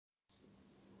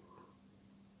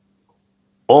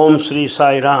Om Sri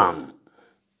Sai Ram.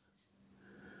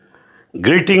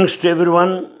 Greetings to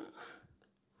everyone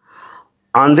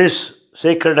on this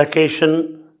sacred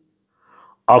occasion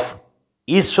of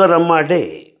Eswaramma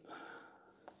Day.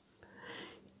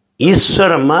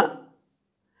 Eswaramma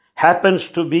happens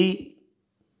to be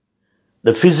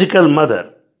the physical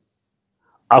mother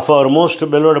of our most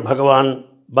beloved Bhagavan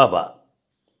Baba.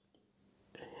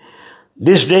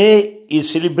 This day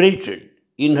is celebrated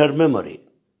in her memory.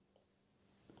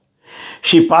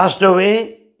 She passed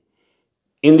away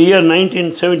in the year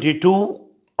 1972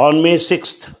 on May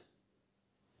 6th.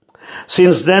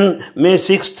 Since then, May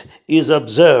 6th is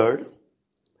observed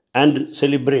and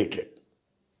celebrated.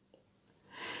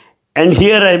 And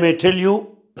here I may tell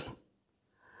you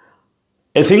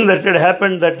a thing that had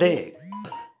happened that day.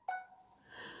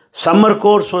 Summer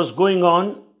course was going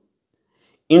on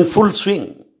in full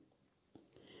swing.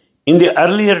 In the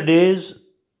earlier days,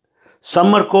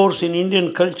 summer course in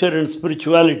Indian culture and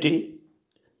spirituality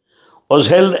was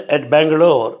held at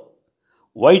Bangalore,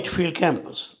 Whitefield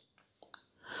campus.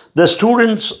 The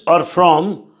students are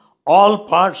from all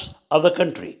parts of the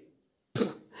country.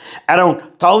 Around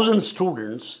 1,000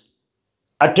 students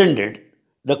attended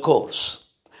the course,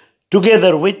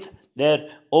 together with their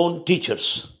own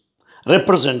teachers,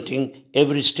 representing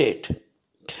every state.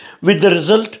 With the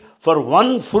result, for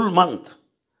 1 full month,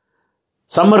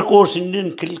 summer course in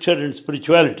Indian culture and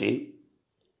spirituality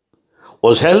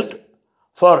was held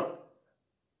for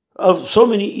so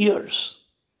many years.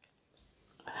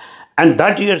 And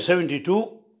that year,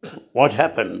 72, what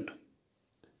happened?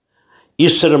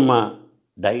 Eswaramma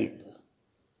died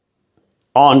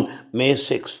on May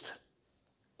 6th.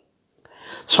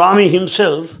 Swami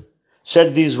himself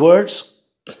said these words,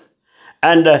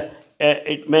 and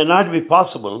it may not be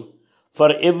possible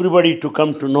for everybody to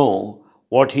come to know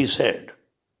what he said.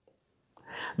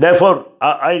 Therefore,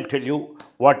 I'll tell you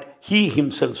what he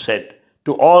himself said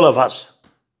to all of us.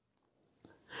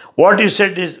 What he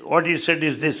said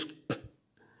is this.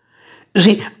 You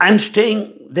see, I'm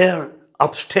staying there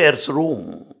upstairs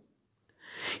room.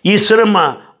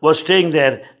 Eswaramma was staying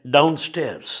there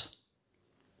downstairs.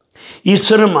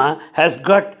 Eswaramma has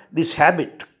got this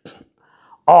habit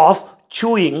of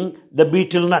chewing the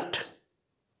betel nut.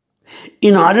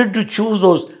 In order to chew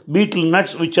those betel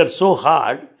nuts which are so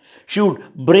hard, she would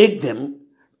break them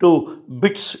to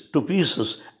bits, to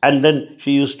pieces, and then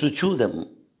she used to chew them.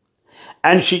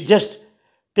 And she just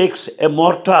takes a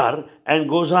mortar and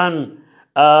goes on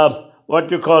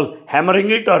hammering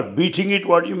it or beating it,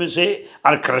 what you may say,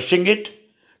 or crushing it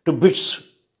to bits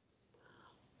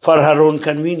for her own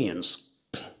convenience.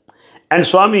 And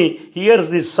Swami hears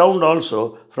this sound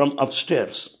also from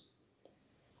upstairs.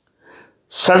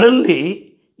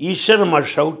 Suddenly, Eswaramma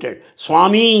shouted,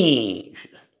 "Swami!"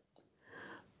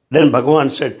 Then Bhagavan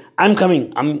said, I'm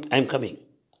coming.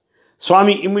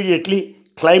 Swami immediately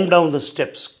climbed down the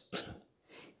steps.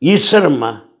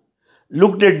 Eswaramma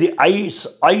looked at the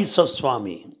eyes of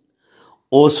Swami.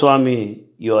 "Oh Swami,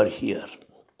 you are here.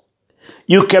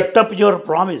 You kept up your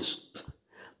promise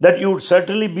that you would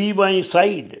certainly be by my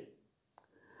side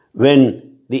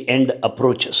when the end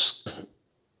approaches."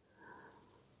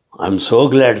 I'm so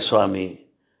glad, Swami.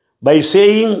 By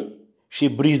saying, she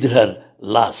breathed her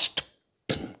last.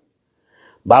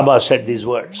 Baba said these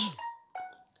words.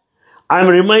 I'm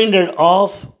reminded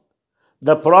of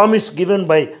the promise given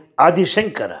by Adi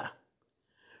Shankara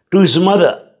to his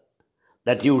mother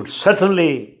that he would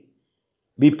certainly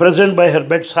be present by her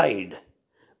bedside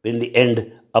when the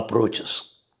end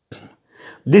approaches.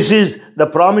 This is the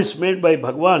promise made by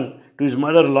Bhagavan to his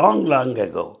mother long, long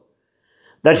ago,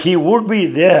 that he would be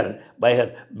there by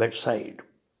her bedside.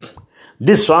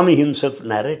 This Swami himself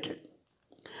narrated.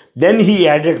 Then he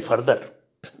added further.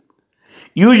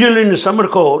 Usually in summer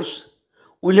course,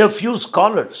 we'll have few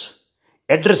scholars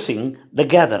addressing the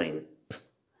gathering.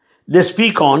 They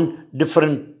speak on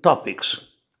different topics.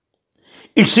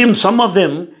 It seems some of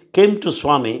them came to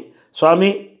Swami.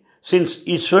 Swami, since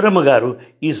Eswaramma Garu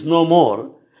is no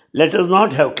more, let us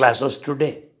not have classes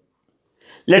today.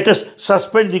 Let us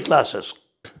suspend the classes.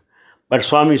 But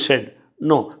Swami said,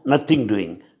 no, nothing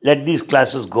doing. Let these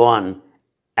classes go on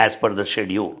as per the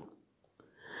schedule.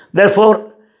 Therefore,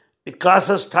 the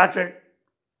classes started,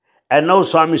 and now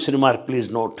Swami's remark,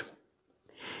 please note.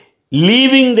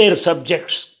 Leaving their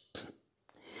subjects,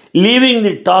 leaving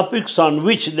the topics on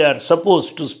which they are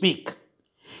supposed to speak,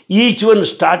 each one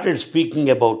started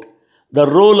speaking about the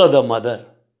role of the mother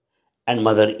and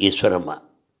Mother Eswaramma.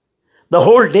 The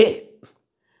whole day,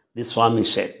 the Swami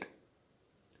said,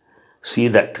 see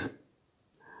that.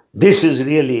 This is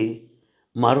really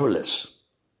marvelous.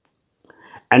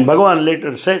 And Bhagavan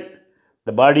later said,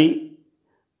 the body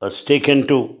was taken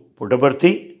to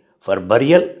Puttaparthi for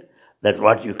burial. That's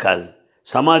what you call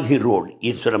Samadhi Road,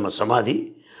 Eswaramma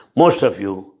Samadhi. Most of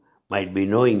you might be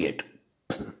knowing it.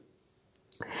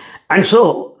 And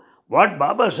so, what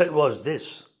Baba said was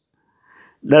this,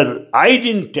 that I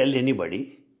didn't tell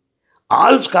anybody.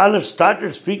 All scholars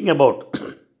started speaking about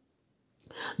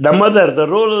the mother, the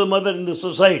role of the mother in the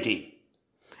society,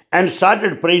 and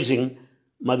started praising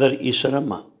Mother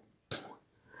Eswaramma.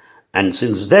 And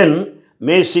since then,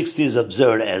 May 6th is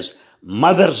observed as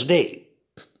Mother's Day.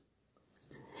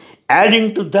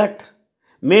 Adding to that,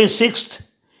 May 6th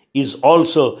is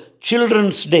also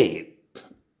Children's Day.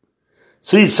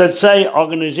 Sri Satsai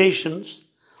organizations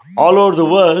all over the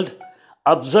world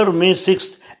observe May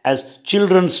 6th as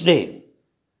Children's Day.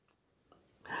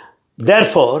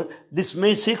 Therefore, this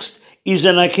May 6th is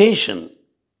an occasion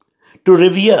to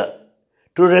revere,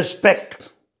 to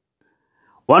respect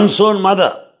one's own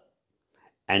mother,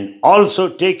 and also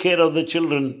take care of the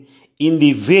children in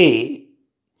the way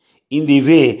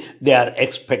they are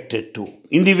expected to,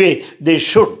 in the way they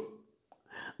should.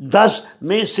 Thus,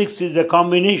 May 6th is a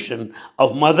combination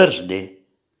of Mother's Day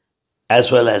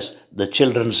as well as the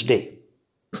Children's Day.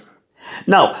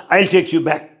 Now, I'll take you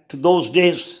back to those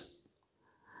days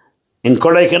in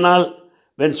Kodaikanal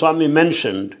when Swami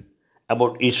mentioned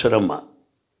about Eswaramma.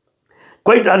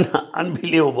 Quite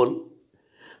unbelievable.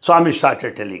 Swami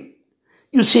started telling,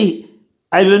 you see,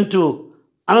 I went to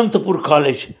Anantapur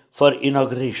College for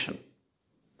inauguration.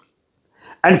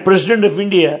 And President of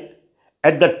India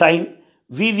at that time,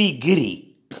 V.V.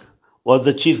 Giri, was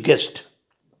the chief guest.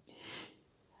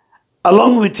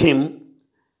 Along with him,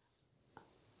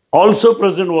 also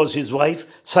present was his wife,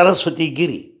 Saraswati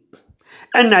Giri.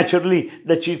 And naturally,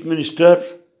 the chief minister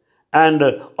and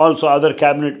also other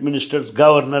cabinet ministers,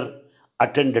 governor,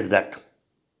 attended that.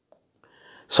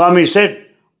 Swami said,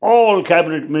 all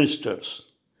cabinet ministers,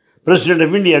 President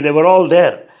of India, they were all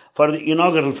there for the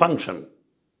inaugural function.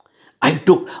 I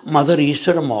took Mother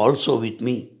Eswaramma also with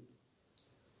me.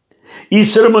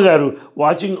 Eswaramma garu,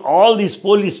 watching all these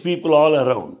police people all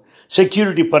around,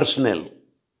 security personnel,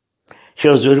 she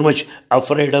was very much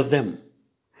afraid of them.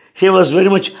 She was very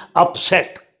much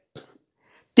upset.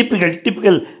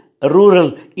 Typical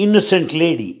rural innocent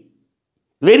lady.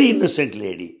 Very innocent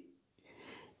lady.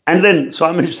 And then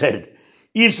Swami said,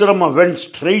 Eswaramma went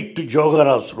straight to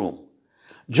Jogarav's room.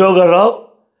 Jogarao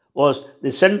was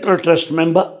the Central Trust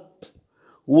member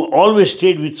who always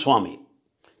stayed with Swami.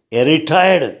 A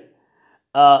retired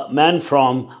man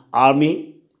from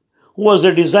army who was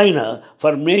a designer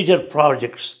for major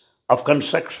projects of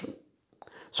construction.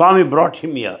 Swami brought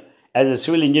him here as a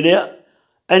civil engineer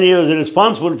and he was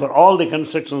responsible for all the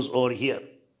constructions over here.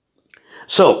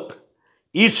 So,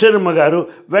 Eswaramma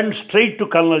garu went straight to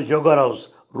Colonel Jogarao's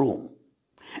room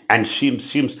and she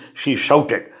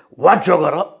shouted, what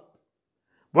Jogarao?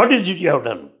 What is it you have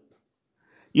done?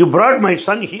 You brought my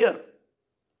son here.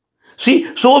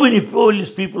 See, so many police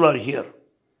people are here.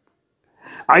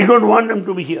 I don't want them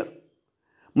to be here.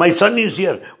 My son is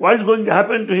here. What is going to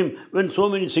happen to him when so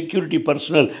many security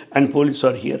personnel and police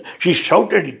are here? She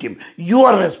shouted at him, you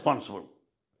are responsible.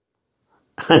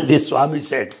 And this Swami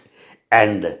said,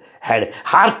 and had a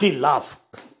hearty laugh.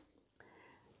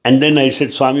 And then I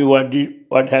said, Swami,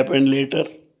 what happened later?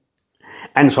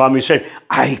 And Swami said,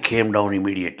 I came down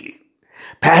immediately.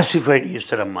 Pacified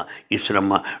Eswaramma.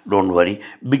 Eswaramma, don't worry.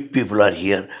 Big people are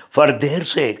here. For their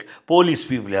sake, police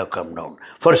people have come down.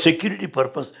 For security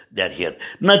purpose, they are here.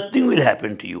 Nothing will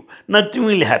happen to you. Nothing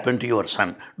will happen to your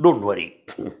son. Don't worry.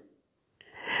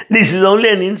 This is only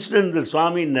an incident the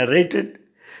Swami narrated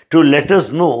to let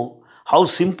us know how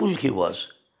simple she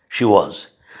was,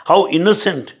 how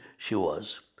innocent she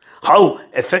was, how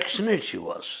affectionate she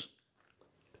was.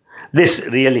 This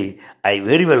really, I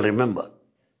very well remember.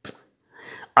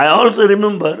 I also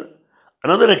remember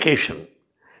another occasion.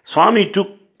 Swami took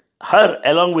her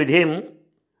along with him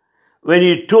when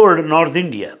he toured North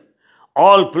India.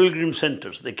 All pilgrim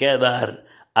centers, the Kedar,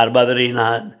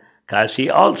 Badrinath, Kashi,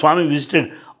 all Swami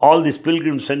visited all these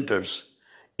pilgrim centers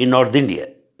in North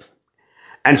India.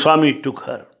 And Swami took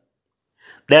her.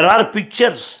 There are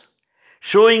pictures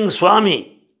showing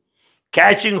Swami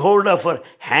catching hold of her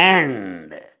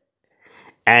hand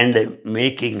and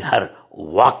making her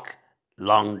walk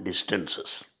long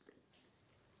distances.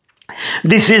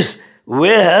 This is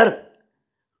where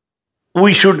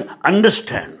we should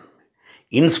understand,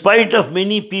 in spite of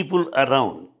many people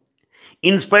around,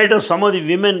 in spite of some of the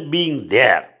women being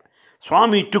there,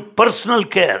 Swami took personal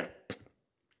care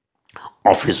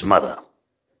of his mother.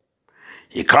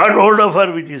 He caught hold of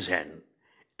her with his hand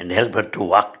and helped her to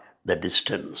walk the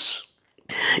distance.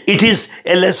 It is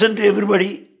a lesson to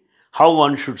everybody how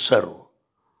one should serve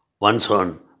one's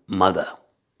own mother.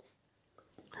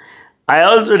 I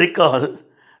also recall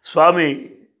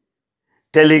Swami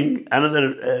telling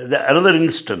another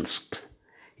instance.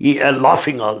 He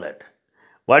laughing all that.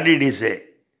 What did he say?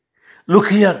 Look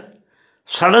here.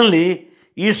 Suddenly,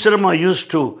 Eswaramma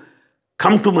used to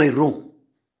come to my room.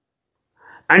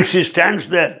 And she stands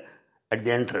there at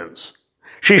the entrance.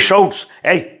 She shouts,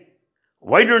 "Hey,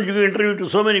 why don't you give interview to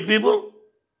so many people?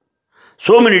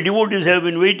 So many devotees have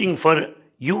been waiting for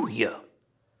you here.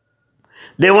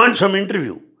 They want some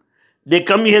interview. They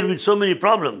come here with so many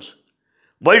problems.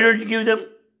 Why don't you give them?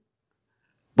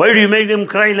 Why do you make them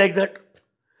cry like that?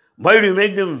 Why do you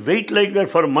make them wait like that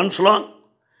for months long?"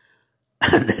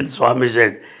 And then Swami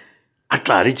said,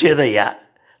 "Atla arichedaya."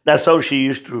 That's how she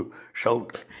used to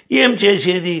shout. Em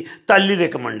chesedi talli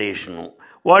recommendation.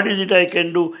 What is it I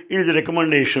can do? It is a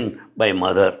recommendation by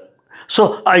mother.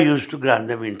 So I used to grant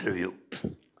them interview.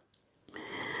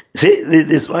 See,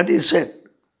 this is what he said.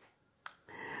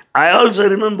 I also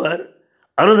remember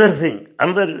another thing,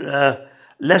 another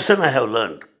lesson I have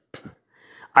learned.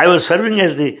 I was serving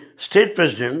as the state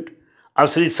president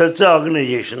of Sri Satya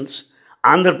Organizations,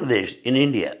 Andhra Pradesh in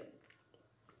India.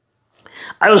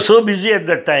 I was so busy at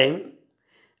that time.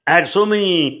 I had so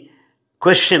many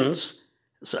questions.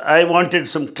 So I wanted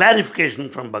some clarification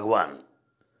from Bhagavan.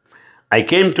 I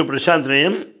came to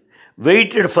Prashanthanayam,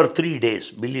 waited for 3 days,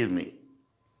 believe me.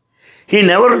 He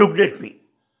never looked at me.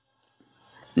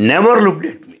 Never looked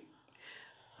at me.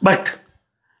 But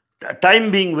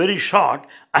time being very short,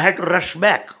 I had to rush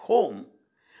back home,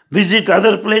 visit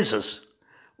other places.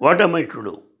 What am I to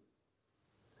do?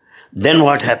 Then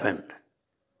what happened?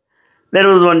 There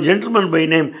was one gentleman by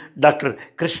name Dr.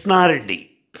 Krishna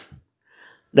Reddy,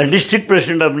 the district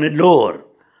president of Nellore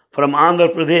from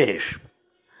Andhra Pradesh,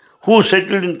 who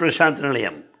settled in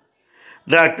Prashantanalayam.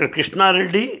 Dr. Krishna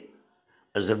Reddy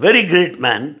was a very great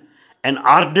man, an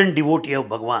ardent devotee of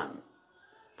Bhagavan.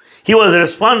 He was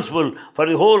responsible for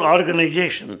the whole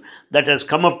organization that has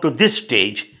come up to this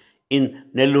stage in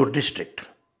Nellore district.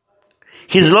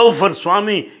 His love for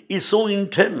Swami is so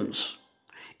intense,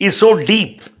 is so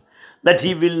deep, that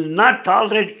he will not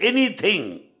tolerate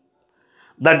anything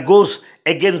that goes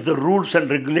against the rules and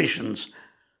regulations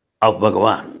of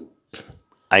Bhagavan.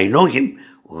 I know him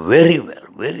very well,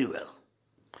 very well.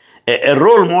 A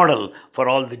role model for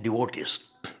all the devotees.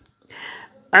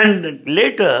 And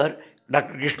later,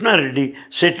 Dr. Krishna Reddy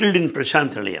settled in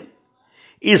Prashantanalayam.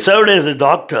 He served as a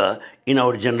doctor in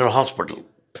our general hospital.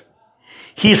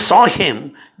 He saw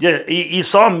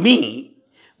me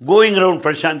going around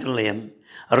Prashantanalayam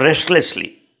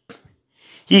restlessly.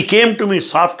 He came to me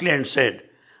softly and said,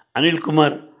 "Anil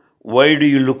Kumar, why do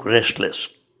you look restless?"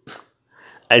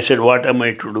 I said, "What am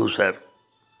I to do, sir?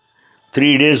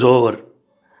 3 days over.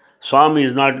 Swami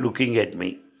is not looking at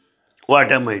me.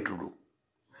 What am I to do?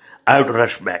 I have to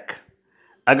rush back.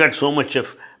 I got so much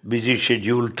of busy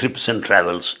schedule, trips and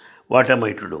travels. What am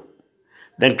I to do?"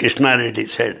 Then Krishna Reddy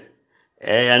said,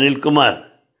 "Hey, Anil Kumar,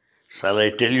 shall I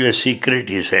tell you a secret?"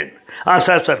 He said.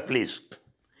 Sir, please."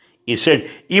 He said,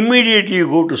 "Immediately you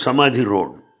go to Samadhi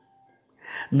Road.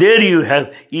 There you have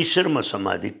Eswaramma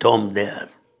Samadhi tomb there.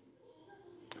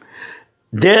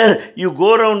 There you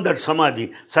go around that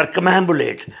Samadhi,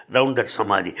 circumambulate round that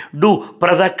Samadhi. Do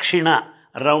pradakshina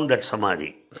around that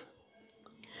Samadhi.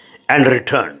 And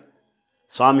return.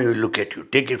 Swami will look at you.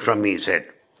 Take it from me," he said.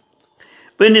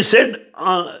 When he said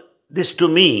this to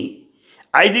me,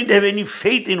 I didn't have any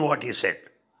faith in what he said.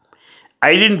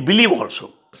 I didn't believe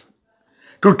also.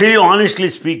 To tell you honestly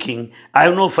speaking, I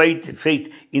have no faith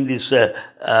in these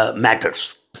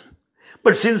matters.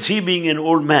 But since he being an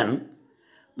old man,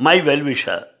 my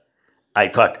well-wisher, I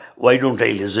thought, why don't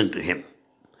I listen to him?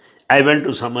 I went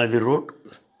to Samadhi Road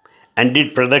and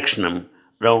did pradakshinam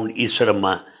round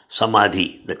Eswaramma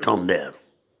Samadhi, the tomb there.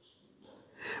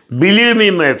 Believe me,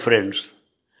 my friends,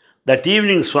 that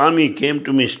evening Swami came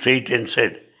to me straight and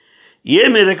said, "Ye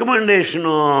me recommendation,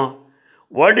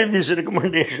 what is this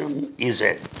recommendation?" he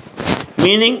said.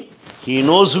 Meaning, he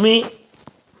knows me,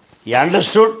 he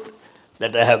understood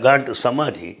that I have gone to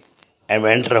Samadhi and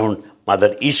went around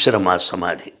Mother Eswaramma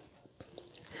Samadhi.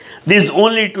 This is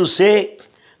only to say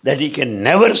that he can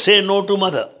never say no to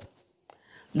Mother.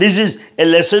 This is a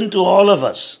lesson to all of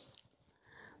us,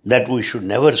 that we should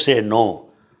never say no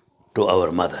to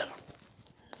our mother.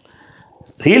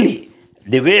 Really,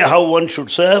 the way how one should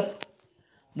serve,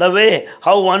 the way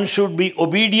how one should be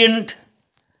obedient,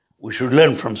 we should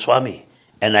learn from Swami,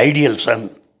 an ideal son.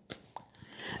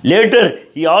 Later,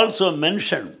 he also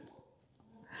mentioned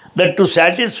that to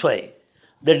satisfy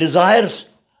the desires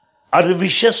or the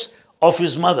wishes of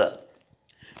his mother,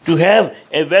 to have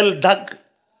a well dug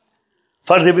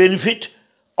for the benefit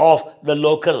of the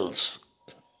locals,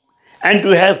 and to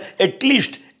have at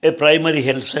least a primary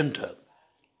health center,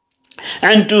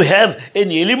 and to have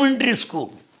an elementary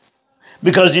school,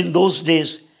 because in those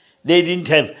days they didn't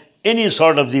have any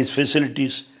sort of these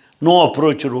facilities, no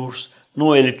approach roads,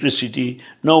 no electricity,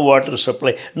 no water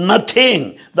supply,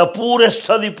 nothing. The poorest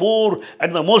of the poor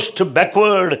and the most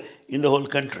backward in the whole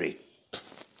country.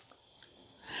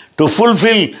 To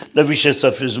fulfill the wishes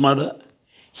of his mother,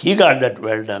 he got that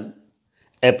well done.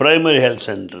 A primary health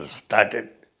center started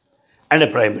and a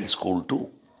primary school too.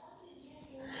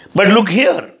 But look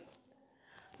here,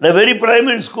 the very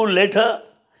primary school later,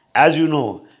 as you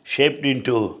know, shaped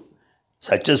into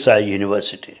Satyasai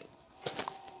University.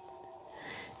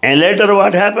 And later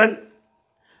what happened?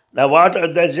 The water,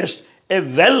 there's just a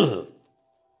well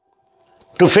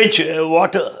to fetch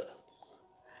water,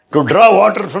 to draw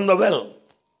water from the well.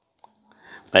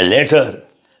 But later,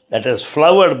 that has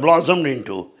flowered, blossomed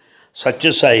into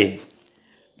Satyasai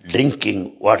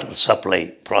drinking water supply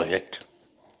project.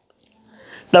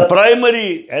 The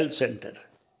primary health center,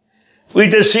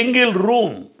 with a single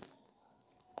room,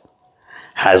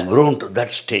 has grown to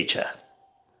that stature.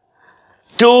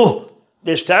 To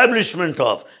the establishment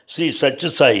of Sri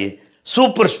Satyasai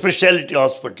Super Speciality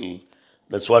Hospital,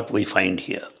 that's what we find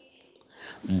here.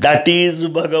 That is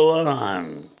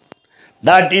Bhagavan.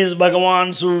 That is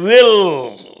Bhagavan's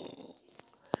will.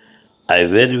 I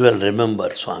very well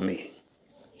remember, Swami.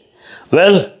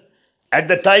 Well, at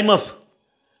the time of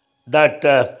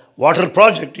that water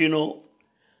project,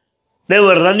 they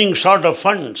were running short of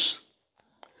funds.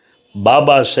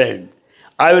 Baba said,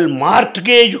 I will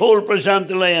mortgage whole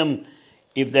Prashantilayam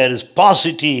if there is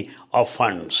paucity of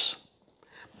funds.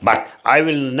 But I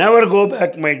will never go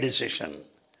back my decision.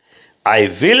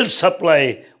 I will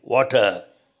supply water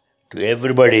to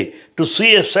everybody, to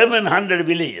see 700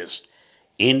 villages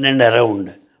in and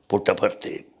around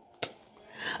Puttaparthi.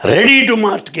 Ready to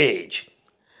mortgage.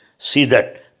 See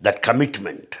that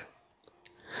commitment.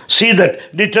 See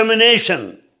that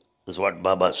determination, is what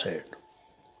Baba said.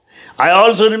 I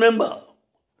also remember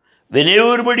when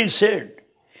everybody said,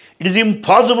 it is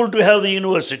impossible to have the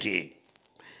university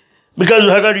because we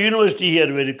have got university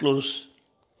here very close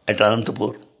at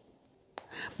Anantapur.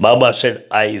 Baba said,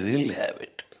 I will have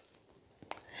it.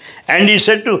 And he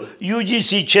said to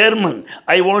UGC chairman,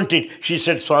 I want it. She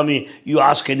said, Swami, you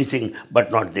ask anything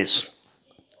but not this.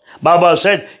 Baba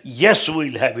said, yes,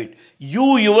 we'll have it.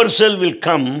 You yourself will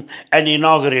come and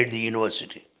inaugurate the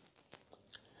university.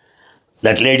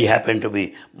 That lady happened to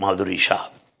be Madhuri Shah.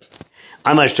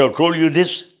 I must have told you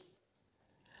this,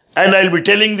 and I'll be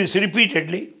telling this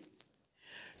repeatedly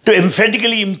to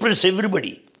emphatically impress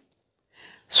everybody.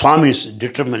 Swami's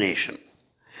determination,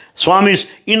 Swami's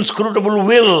inscrutable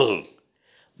will,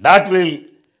 that will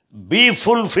be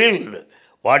fulfilled.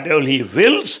 Whatever he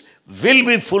wills will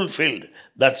be fulfilled.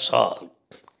 That's all.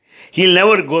 He'll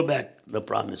never go back the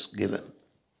promise given.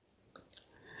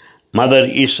 Mother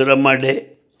Eswaramma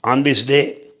Day, on this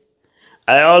day,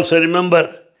 I also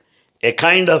remember a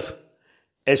kind of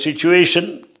a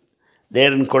situation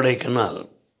there in Kodaikanal.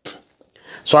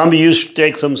 Swami used to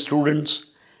take some students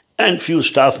and few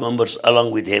staff members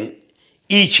along with him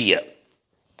each year.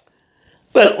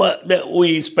 Well,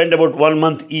 we spent about 1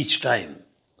 month each time.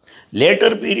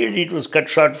 Later period, it was cut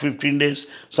short 15 days.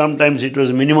 Sometimes it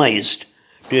was minimized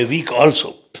to a week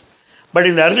also. But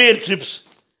in the earlier trips,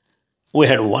 we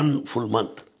had 1 full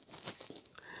month.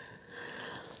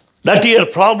 That year,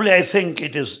 probably I think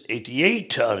it is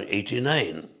 88 or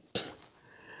 89.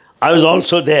 I was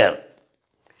also there.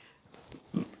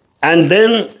 And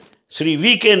then Sri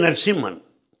V.K. Narasimhan,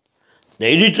 the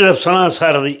editor of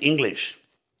Sanasara, the English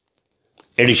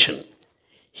edition,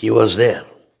 he was there.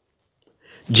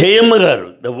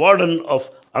 Jayamagaru, the warden of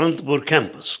Anantapur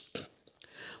campus.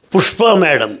 Pushpa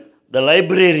Madam, the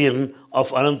librarian of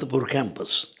Anantapur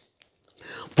campus.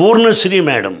 Purnasri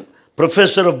Madam,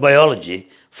 professor of biology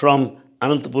from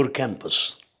Anantapur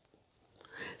campus.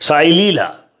 Sai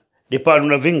Leela,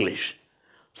 Department of English,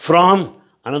 from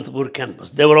Anantapur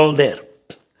campus. They were all there.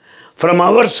 From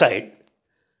our side,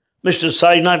 Mr.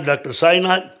 Sainath, Dr.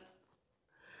 Sainath,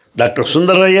 Dr.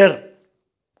 Sundarayar,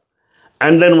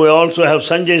 and then we also have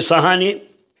Sanjay Sahani,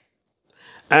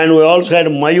 and we also had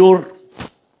Mayur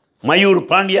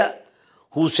Pandya,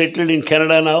 who settled in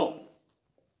Canada now.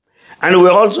 And we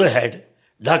also had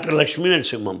Dr. Lakshmi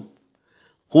Narasimham,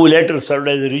 who later served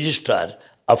as the registrar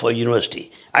of our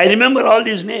university. I remember all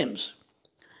these names.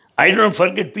 I don't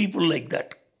forget people like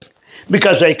that,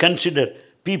 because I consider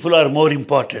people are more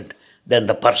important than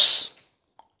the purse.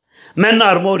 Men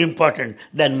are more important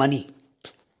than money.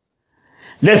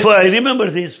 Therefore, I remember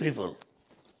these people.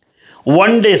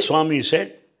 One day, Swami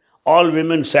said, all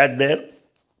women sat there,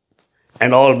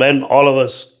 and all men, all of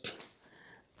us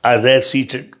are there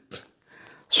seated.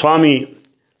 Swami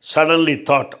suddenly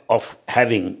thought of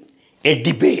having a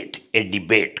debate.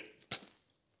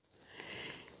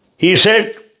 He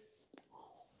said,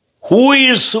 who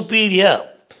is superior?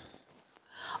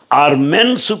 Are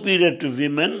men superior to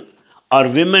women or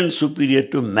women superior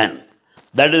to men?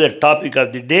 That is the topic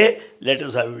of the day. Let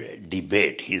us have a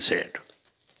debate, he said.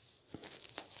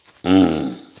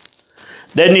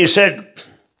 Then he said,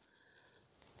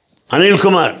 Anil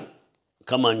Kumar,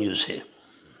 come on, you say.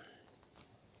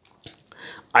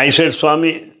 I said,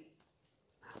 Swami,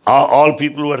 all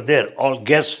people were there, all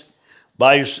guests,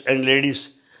 boys and ladies,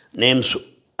 names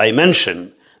I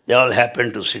mentioned, they all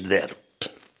happened to sit there.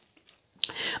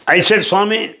 I said,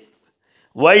 Swami,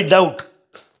 why doubt?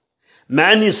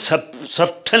 Man is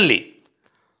certainly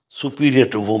superior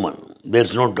to woman.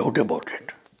 There's no doubt about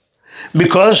it.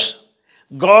 Because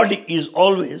God is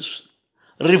always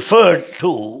referred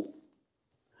to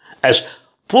as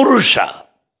Purusha,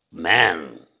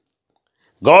 man.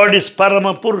 God is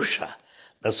Parama Purusha,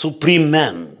 the supreme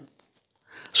man.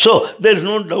 So there's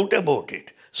no doubt about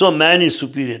it. So man is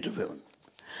superior to women.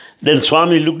 Then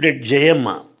Swami looked at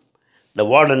Jayamma, the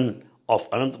warden of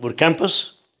Anantapur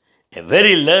campus, a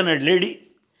very learned lady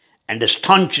and a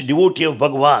staunch devotee of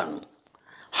Bhagavan,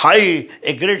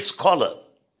 a great scholar.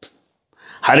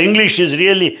 Her English is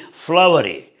really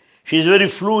flowery. She is very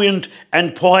fluent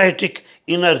and poetic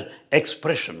in her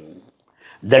expression.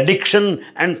 The diction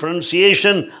and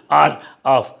pronunciation are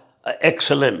of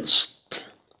excellence.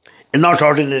 A not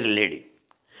ordinary lady.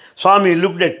 Swami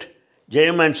looked at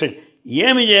Jayamma and said,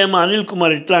 Yemi Jayamma Anil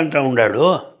Kumar itla anta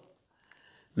undadu.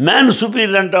 Man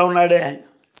superior anta unnade.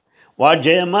 What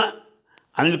Jayamma?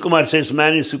 Anil Kumar says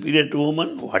man is superior to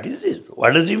woman. What is this?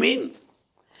 What does he mean?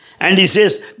 And he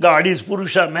says God is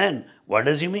Purusha, man. What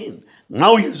does he mean?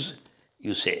 Now you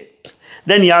say.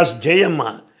 Then he asked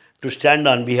Jayamma to stand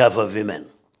on behalf of women.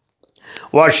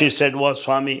 What she said was,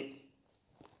 Swami,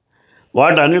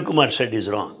 what Anil Kumar said is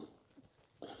wrong.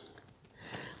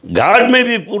 God may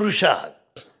be Purusha,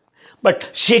 but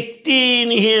Shakti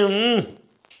in him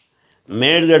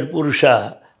made that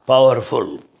Purusha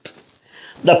powerful.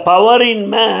 The power in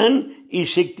man is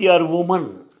Shakti or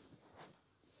woman,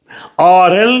 or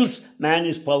else man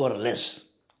is powerless.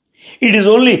 It is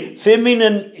only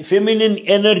feminine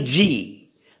energy,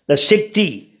 the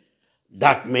Shakti,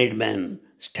 that made man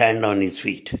stand on his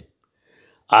feet.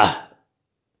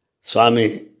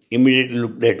 Swami immediately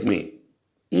looked at me.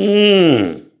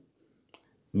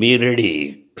 Be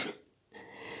ready.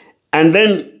 And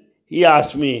then he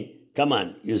asked me, come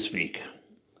on, you speak.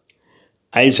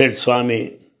 I said,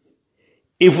 Swami,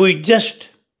 if we just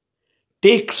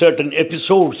take certain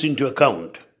episodes into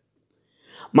account,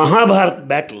 Mahabharata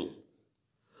battle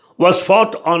was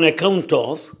fought on account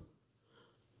of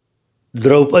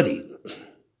Draupadi.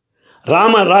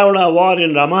 Rama-Ravana war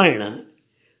in Ramayana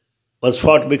was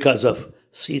fought because of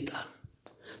Sita.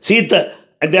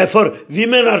 And therefore,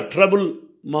 women are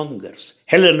trouble-mongers,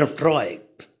 Helen of Troy.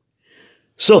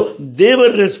 So, they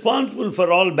were responsible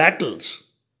for all battles.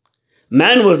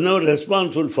 Man was never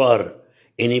responsible for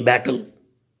any battle.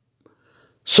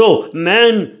 So,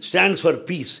 man stands for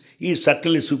peace. He is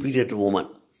certainly superior to woman.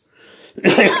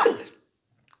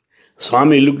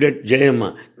 Swami looked at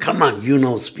Jayamma. Come on, you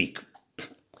now speak.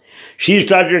 She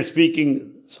started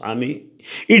speaking, Swami.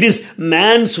 It is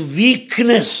man's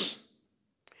weakness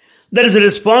that is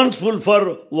responsible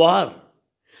for war.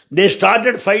 They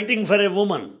started fighting for a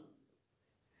woman.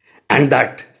 And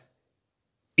that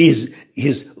is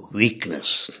his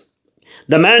weakness.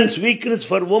 The man's weakness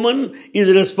for woman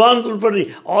is responsible for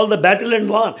all the battle and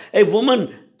war. A woman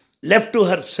left to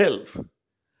herself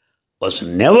was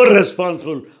never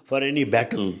responsible for any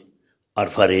battle or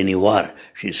for any war,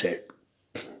 she said.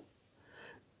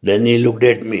 Then he looked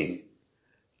at me.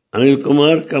 Anil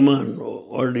Kumar, come on,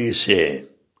 what do you say?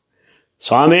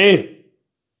 Swami,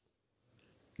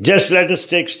 just let us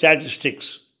take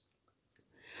statistics.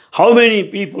 How many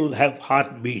people have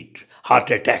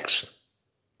heart attacks?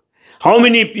 How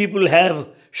many people have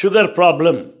sugar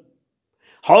problem?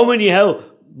 How many have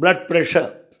blood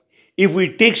pressure? If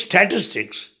we take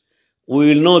statistics,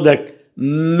 we will know that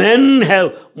men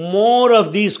have more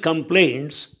of these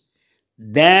complaints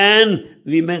than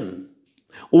women.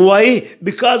 Why?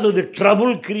 Because of the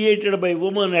trouble created by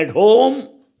women at home.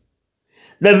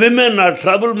 The women are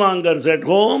troublemongers at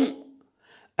home,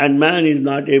 and man is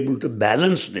not able to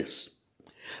balance this.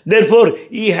 Therefore,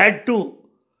 he had to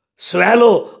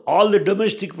swallow all the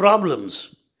domestic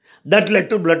problems. That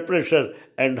led to blood pressure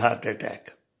and heart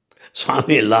attack.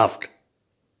 Swami laughed.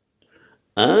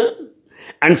 Huh?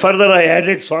 And further I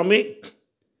added, Swami,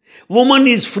 woman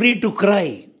is free to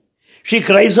cry. She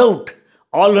cries out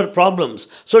all her problems.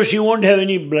 So she won't have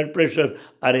any blood pressure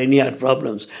or any other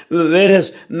problems.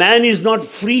 Whereas man is not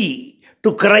free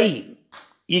to cry.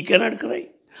 He cannot cry.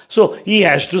 So he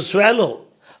has to swallow.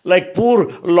 Like poor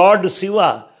Lord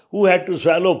Shiva, who had to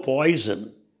swallow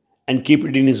poison and keep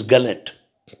it in his gullet.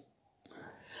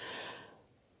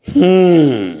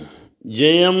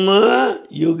 Jayamma,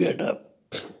 you get up.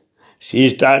 She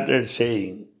started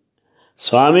saying,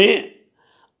 Swami,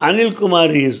 Anil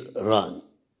Kumar is wrong.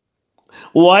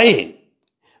 Why?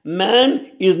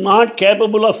 Man is not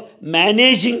capable of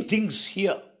managing things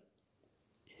here.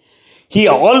 He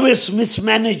always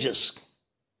mismanages.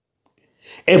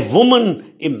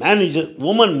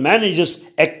 Woman manages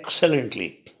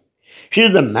excellently. She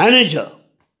is the manager.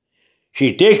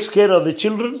 She takes care of the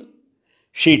children.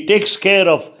 She takes care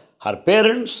of her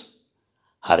parents,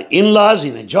 her in-laws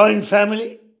in a joint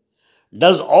family,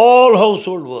 does all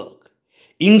household work,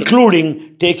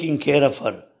 including taking care of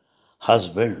her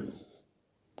husband.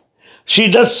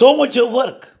 She does so much of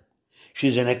work. She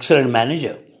is an excellent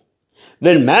manager.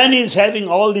 When man is having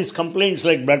all these complaints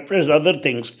like blood pressure, other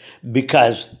things,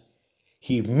 because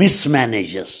he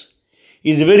mismanages.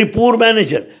 He is a very poor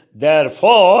manager.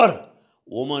 Therefore,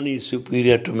 woman is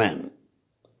superior to man.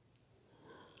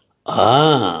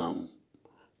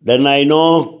 Then I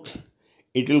know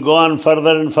it will go on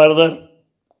further and further.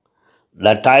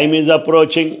 The time is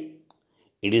approaching.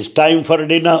 It is time for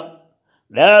dinner.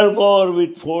 Therefore,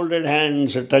 with folded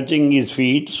hands touching his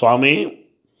feet, Swami,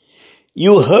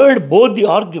 you heard both the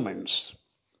arguments.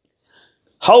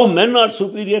 How men are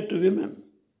superior to women.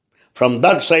 From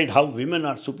that side, how women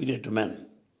are superior to men.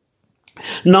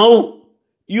 Now,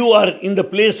 you are in the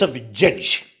place of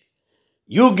judge.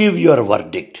 You give your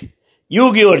verdict.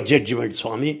 You give your judgment,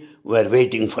 Swami. We are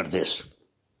waiting for this.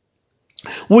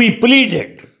 We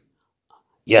pleaded.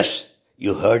 Yes,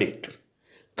 you heard it.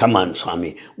 Come on,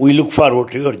 Swami. We look forward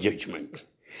to your judgment.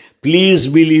 Please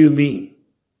believe me.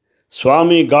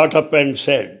 Swami got up and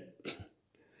said,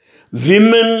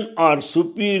 women are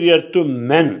superior to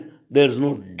men. There is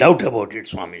no doubt about it,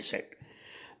 Swami said.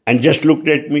 And just looked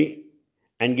at me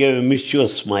and gave a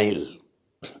mischievous smile.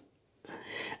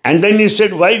 And then he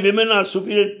said, why women are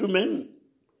superior to men?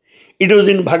 It was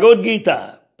in Bhagavad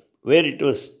Gita where it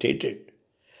was stated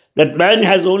that man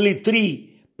has only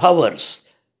 3 powers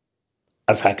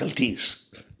or faculties.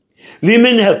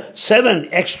 Women have 7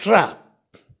 extra.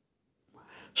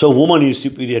 So woman is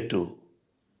superior to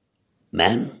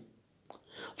man.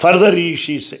 Further,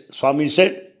 Swami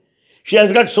said, she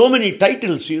has got so many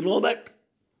titles, you know that?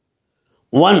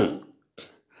 1,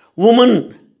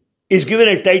 woman is given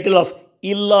a title of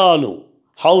Illalu,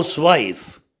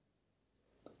 housewife.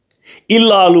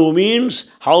 Illalu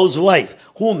means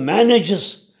housewife, who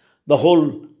manages the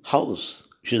whole house.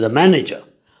 She is a manager.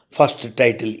 First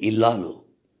title, Illalu.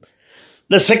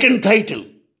 The second title,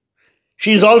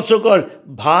 she is also called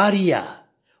Bharya,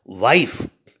 wife.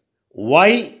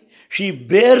 Why? She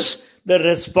bears the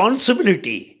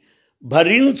responsibility,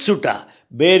 Bharintsuta,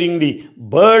 bearing the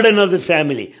burden of the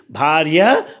family.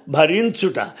 Bharya,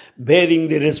 Bharintsuta, bearing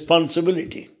the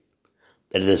responsibility.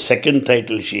 That is the second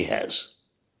title she has.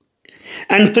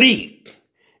 And 3,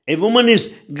 a woman is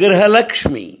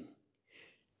Grihalakshmi.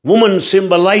 Woman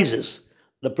symbolizes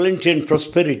the plenty and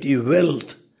prosperity,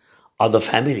 wealth of the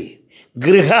family.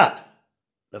 Griha,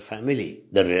 the family,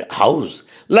 the house.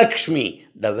 Lakshmi,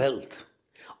 the wealth.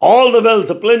 All the wealth,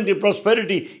 the plenty,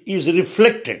 prosperity is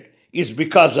reflected, is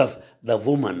because of the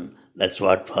woman. That's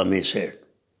what Swami said.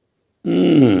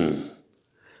 Then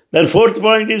 4th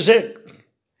point he said,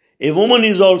 a woman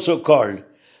is also called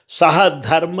Saha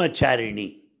Dharma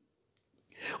Charini.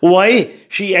 Why?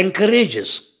 She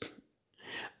encourages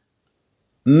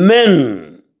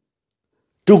men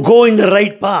to go in the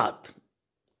right path.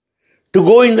 To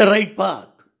go in the right path.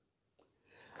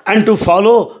 And to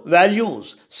follow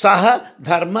values. Saha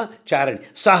Dharma Charini.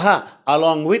 Saha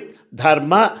along with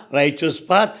Dharma, righteous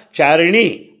path.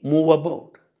 Charini, move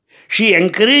about. She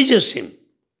encourages him.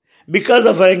 Because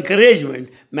of her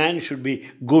encouragement, man should be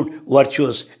good,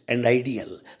 virtuous and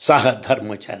ideal. Saha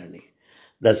Dharma Charini.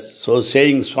 Thus, so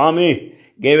saying, Swami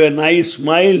gave a nice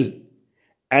smile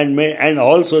and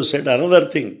also said another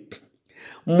thing.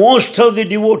 Most of the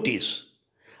devotees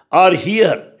are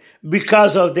here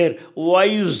because of their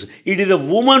wives. It is the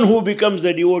woman who becomes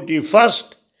the devotee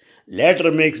first,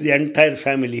 later makes the entire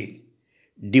family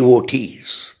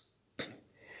devotees.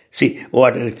 See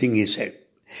what a thing he said.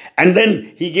 And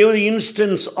then he gave the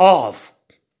instance of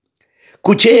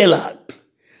Kuchela.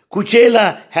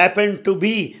 Kuchela happened to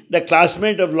be the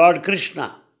classmate of Lord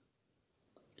Krishna.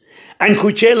 And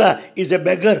Kuchela is a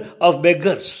beggar of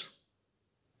beggars.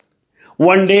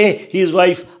 One day his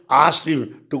wife asked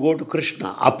him to go to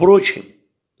Krishna, approach him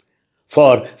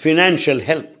for financial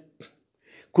help.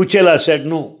 Kuchela said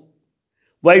no.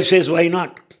 Wife says, why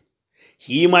not?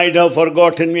 He might have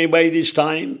forgotten me by this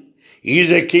time. He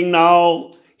is a king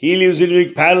now. He lives in a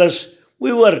big palace.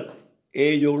 We were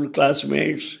age-old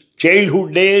classmates,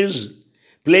 childhood days,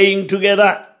 playing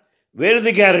together. Where is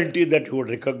the guarantee that he would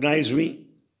recognize me?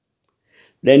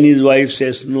 Then his wife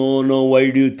says, no,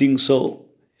 why do you think so?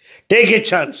 Take a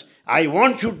chance. I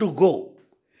want you to go.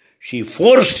 She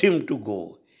forced him to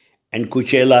go. And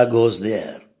Kuchela goes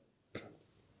there.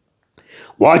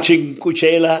 Watching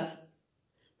Kuchela,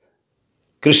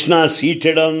 Krishna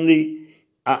seated on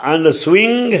the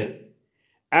swing,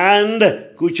 and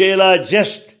Kuchela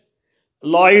just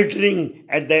loitering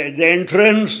at the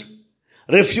entrance,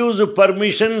 refused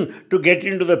permission to get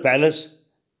into the palace.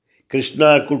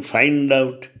 Krishna could find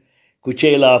out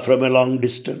Kuchela from a long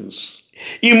distance.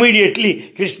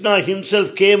 Immediately, Krishna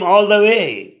himself came all the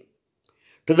way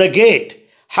to the gate,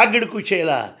 hugged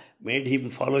Kuchela, made him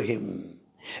follow him,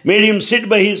 made him sit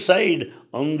by his side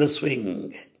on the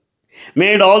swing,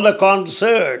 made all the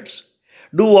concerts,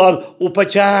 do all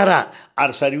upachara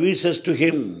or services to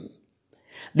him.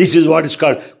 This is what is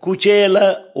called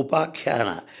Kuchela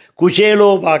Upakhyana,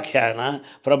 Kuchelopakhyaana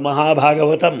from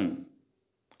Mahabhagavatam.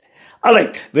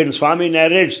 Alright, when Swami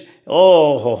narrates, you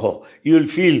will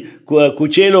feel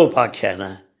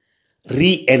Kuchelopakhyaana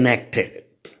reenacted.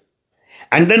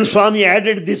 And then Swami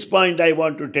added this point I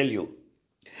want to tell you.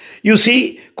 You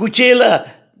see, Kuchela,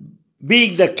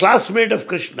 being the classmate of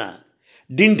Krishna,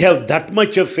 didn't have that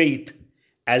much of faith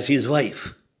as his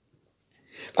wife.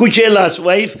 Kuchela's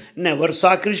wife never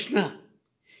saw Krishna.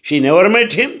 She never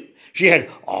met him. She had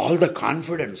all the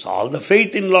confidence, all the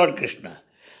faith in Lord Krishna.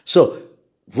 So,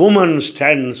 woman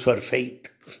stands for faith,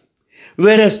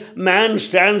 whereas man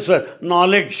stands for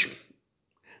knowledge.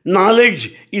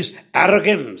 Knowledge is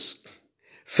arrogance.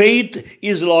 Faith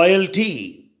is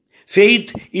loyalty.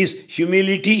 Faith is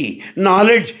humility.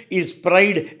 Knowledge is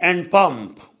pride and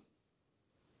pomp.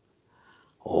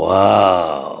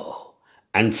 Wow!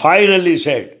 And finally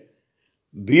said,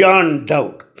 beyond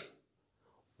doubt,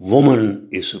 woman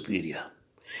is superior.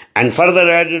 And further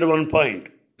added one point.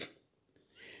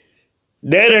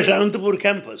 There at Anantapur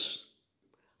campus,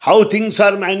 how things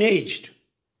are managed.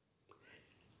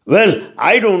 Well,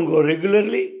 I don't go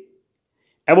regularly.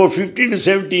 About 15 to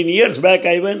 17 years back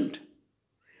I went.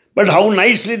 But how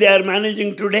nicely they are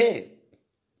managing today.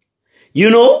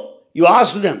 You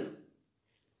ask them.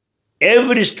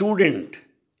 Every student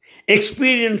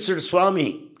experienced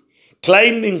Swami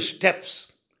climbing steps,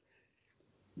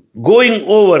 going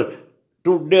over,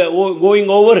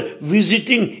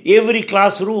 visiting every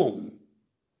classroom.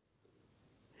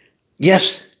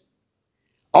 Yes,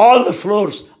 all the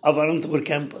floors of Anantapur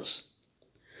campus.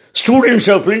 Students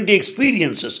have plenty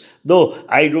experiences, though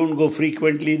I don't go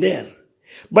frequently there.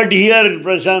 But here in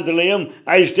Prashanthalayam,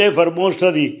 I stay for most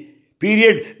of the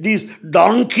period. These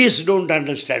donkeys don't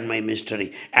understand my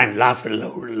mystery and laugh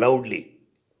loudly.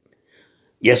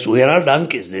 Yes, we are all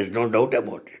donkeys, there is no doubt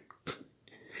about it.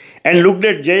 And looked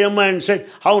at Jayamma and said,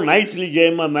 how nicely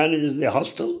Jayamma manages the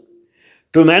hostel.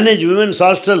 To manage women's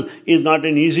hostel is not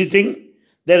an easy thing.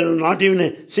 There is not even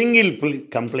a single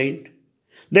complaint.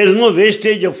 There is no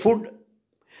wastage of food.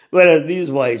 Whereas these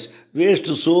boys waste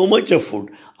so much of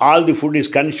food. All the food is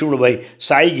consumed by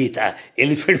Sai Gita,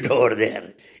 elephant over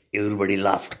there. Everybody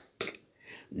laughed.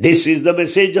 This is the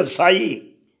message of Sai.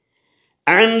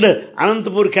 And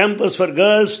Anantapur campus for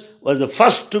girls was the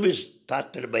first to be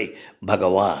started by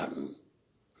Bhagavan.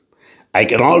 I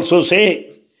can also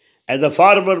say, as a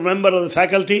former member of the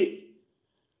faculty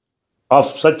of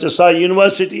Satya Sai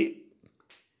University,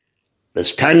 the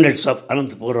standards of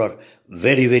Anantapur are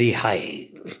very, very high.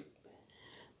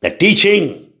 The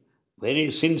teaching,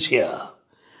 very sincere.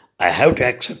 I have to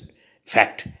accept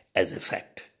fact as a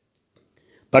fact.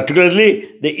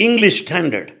 Particularly the English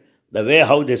standard, the way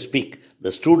how they speak,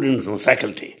 the students and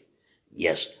faculty.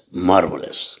 Yes,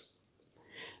 marvelous.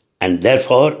 And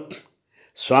therefore,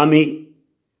 Swami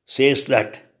says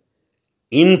that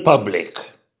in public,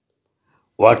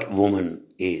 what woman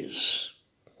is.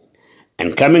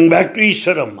 And coming back to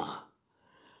Eswaramma,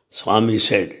 Swami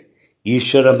said,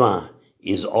 Eswaramma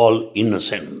is all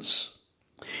innocence,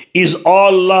 is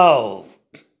all love.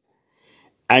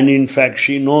 And in fact,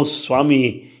 she knows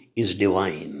Swami is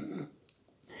divine.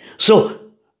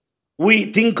 So, we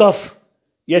think of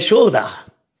Yashoda.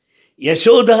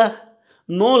 Yashoda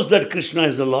knows that Krishna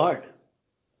is the Lord.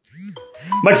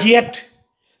 But yet,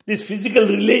 this physical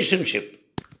relationship,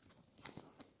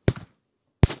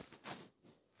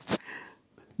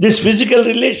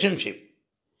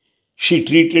 she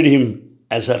treated him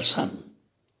as her son.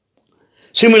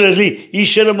 Similarly,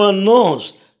 Eswaramma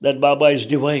knows that Baba is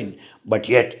divine, but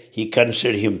yet he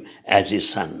considered him as his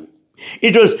son.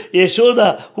 It was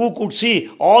Yashoda who could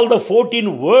see all the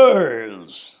 14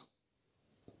 worlds.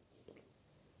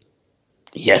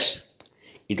 Yes,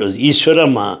 it was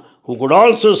Eswaramma who could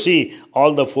also see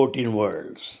all the 14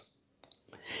 worlds.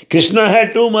 Krishna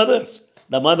had two mothers,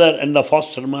 the mother and the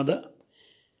foster mother,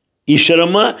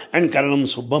 Eswaramma and Karanam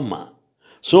Subbamma.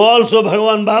 So also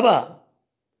Bhagavan Baba,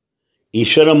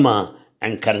 Eswaramma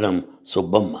and Karanam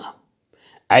Subbamma.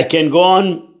 I can go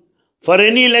on for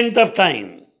any length of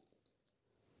time,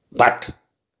 but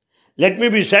let me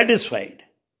be satisfied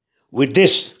with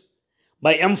this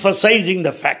by emphasizing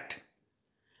the fact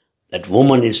that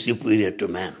woman is superior to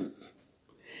man.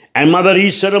 And Mother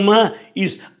Eswaramma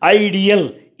is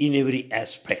ideal in every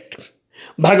aspect.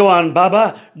 Bhagavan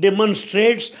Baba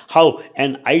demonstrates how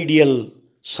an ideal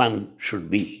son should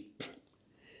be.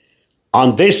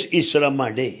 On this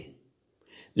Eswaramma Day,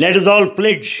 let us all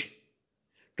pledge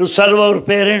to serve our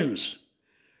parents,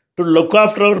 to look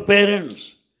after our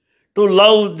parents, to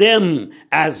love them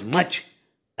as much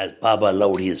as Baba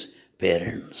loved his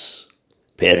parents.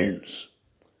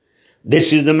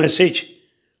 This is the message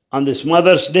on this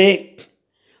Mother's Day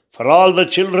for all the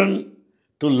children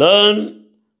to learn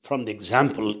from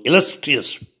the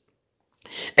illustrious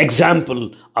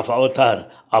example of avatar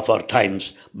of our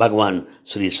times, Bhagavan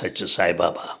Sri Satya Sai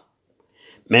Baba.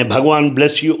 May Bhagavan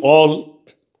bless you all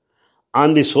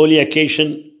on this holy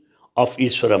occasion of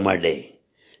Eswaramma Day.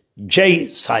 Jai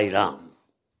Sai Ram.